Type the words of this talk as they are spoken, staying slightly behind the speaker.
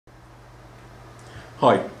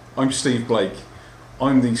Hi, I'm Steve Blake.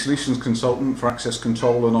 I'm the Solutions Consultant for Access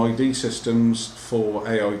Control and ID Systems for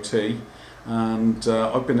AIT, and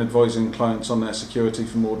I've been advising clients on their security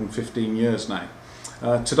for more than 15 years now.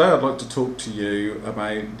 Today I'd like to talk to you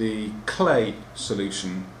about the clay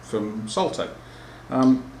solution from SALTO.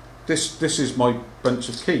 This is my bunch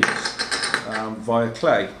of keys via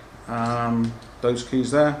clay. Those keys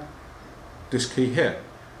there, this key here.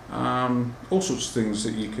 All sorts of things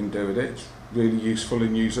that you can do with it. It's really useful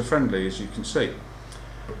and user friendly, as you can see.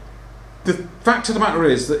 The fact of the matter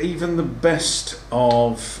is that even the best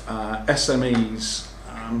of SMEs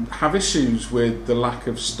have issues with the lack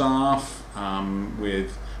of staff,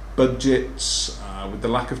 with budgets, with the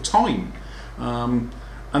lack of time, and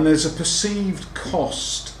there's a perceived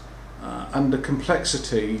cost and a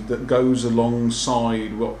complexity that goes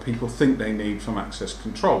alongside what people think they need from access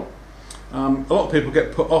control. A lot of people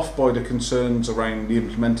get put off by the concerns around the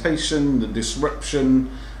implementation, the disruption,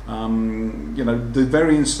 the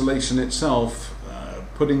very installation itself,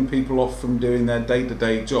 putting people off from doing their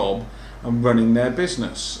day-to-day job and running their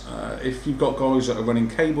business. If you've got guys that are running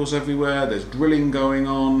cables everywhere, there's drilling going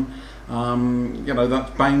on,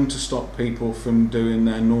 that's bound to stop people from doing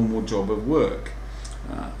their normal job of work.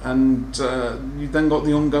 And you've then got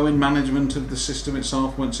the ongoing management of the system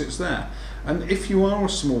itself once it's there. And if you are a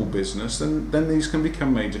small business, then these can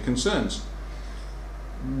become major concerns.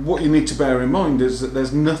 What you need to bear in mind is that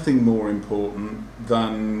there's nothing more important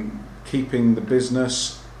than keeping the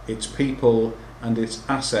business, its people and its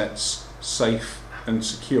assets safe and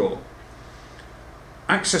secure.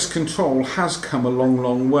 Access control has come a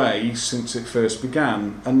long way since it first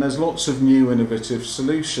began, and there's lots of new innovative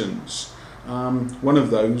solutions. One of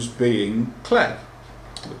those being clay.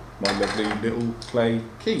 My lovely little clay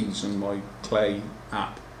keys and my clay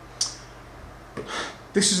app.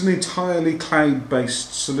 This is an entirely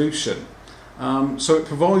cloud-based solution, so it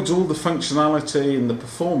provides all the functionality and the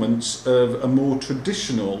performance of a more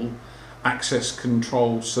traditional access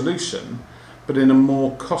control solution, but in a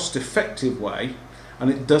more cost-effective way,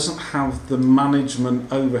 and it doesn't have the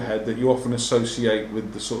management overhead that you often associate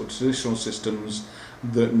with the sort of traditional systems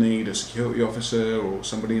that need a security officer or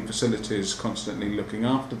somebody in facilities constantly looking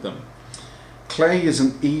after them. Clay is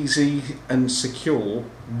an easy and secure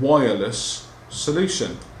wireless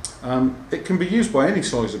solution. It can be used by any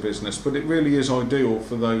size of business, but it really is ideal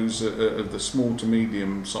for those of the small to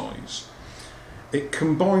medium size. It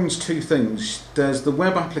combines two things. There's the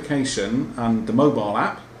web application and the mobile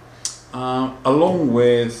app, along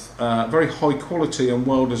with very high quality and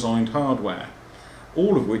well designed hardware,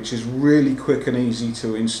 all of which is really quick and easy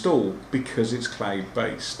to install because it's cloud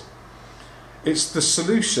based. It's the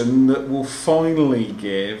solution that will finally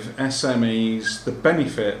give SMEs the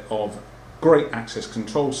benefit of great access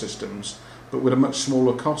control systems, but with a much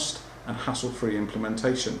smaller cost and hassle-free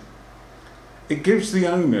implementation. It gives the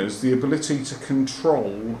owners the ability to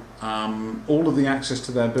control all of the access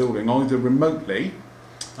to their building either remotely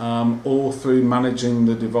or through managing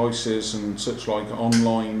the devices and such like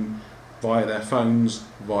online via their phones,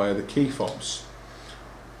 via the key fobs.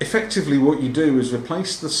 Effectively what you do is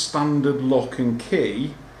replace the standard lock and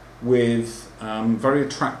key with very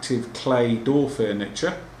attractive clay door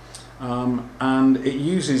furniture, and it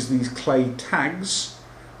uses these clay tags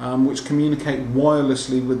which communicate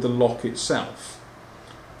wirelessly with the lock itself.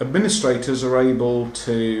 Administrators are able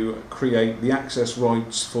to create the access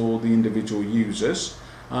rights for the individual users,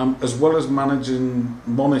 as well as manage and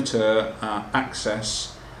monitor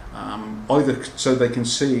access, either so they can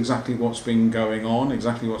see exactly what's been going on,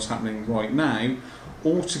 exactly what's happening right now,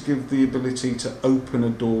 or to give the ability to open a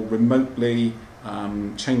door remotely,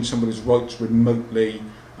 change somebody's rights remotely,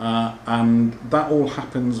 and that all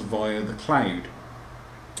happens via the cloud.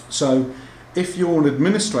 So if you're an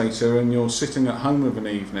administrator and you're sitting at home of an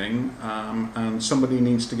evening and somebody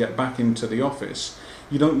needs to get back into the office,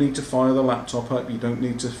 you don't need to fire the laptop up, you don't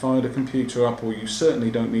need to fire the computer up, or you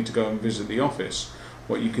certainly don't need to go and visit the office.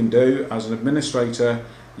 What you can do as an administrator,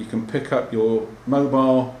 you can pick up your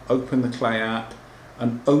mobile, open the clay app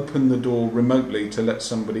and open the door remotely to let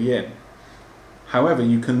somebody in. However,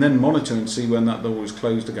 you can then monitor and see when that door is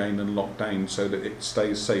closed again and locked down so that it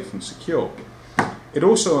stays safe and secure. It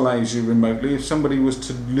also allows you remotely, if somebody was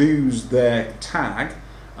to lose their tag,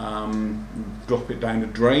 drop it down a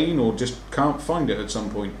drain or just can't find it at some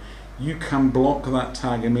point, you can block that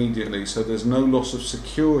tag immediately, so there's no loss of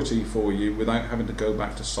security for you without having to go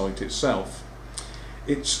back to site itself.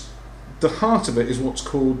 The heart of it is what's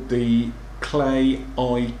called the Clay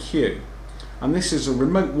IQ, and this is a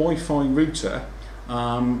remote Wi-Fi router.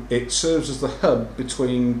 It serves as the hub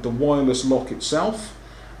between the wireless lock itself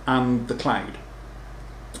and the cloud.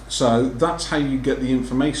 So that's how you get the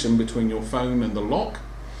information between your phone and the lock.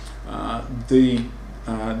 The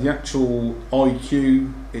actual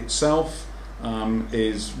IQ itself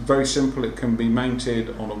is very simple. It can be mounted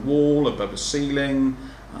on a wall, above a ceiling.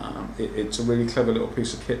 It's a really clever little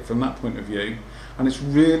piece of kit from that point of view, and it's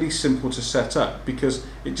really simple to set up because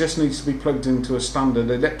it just needs to be plugged into a standard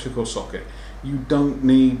electrical socket. You don't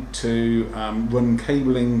need to run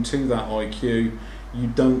cabling to that IQ. You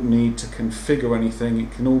don't need to configure anything.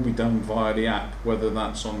 It can all be done via the app, whether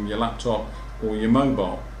that's on your laptop or your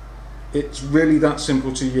mobile. It's really that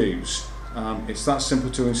simple to use. It's that simple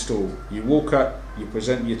to install. You walk up, you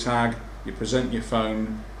present your tag, you present your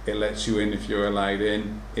phone, it lets you in if you're allowed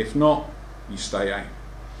in. If not, you stay out.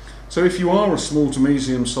 So if you are a small to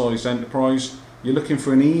medium sized enterprise, you're looking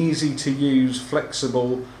for an easy to use,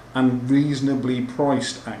 flexible and reasonably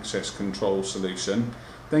priced access control solution,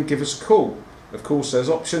 then give us a call. Of course, there's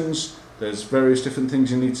options, there's various different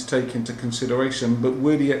things you need to take into consideration, but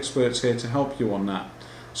we're the experts here to help you on that.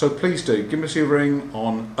 So please do give us a ring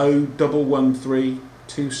on 0113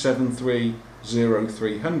 273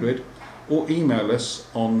 0300 or email us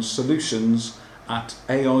on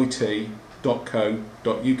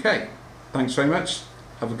solutions@ait.co.uk. Thanks very much.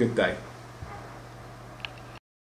 Have a good day.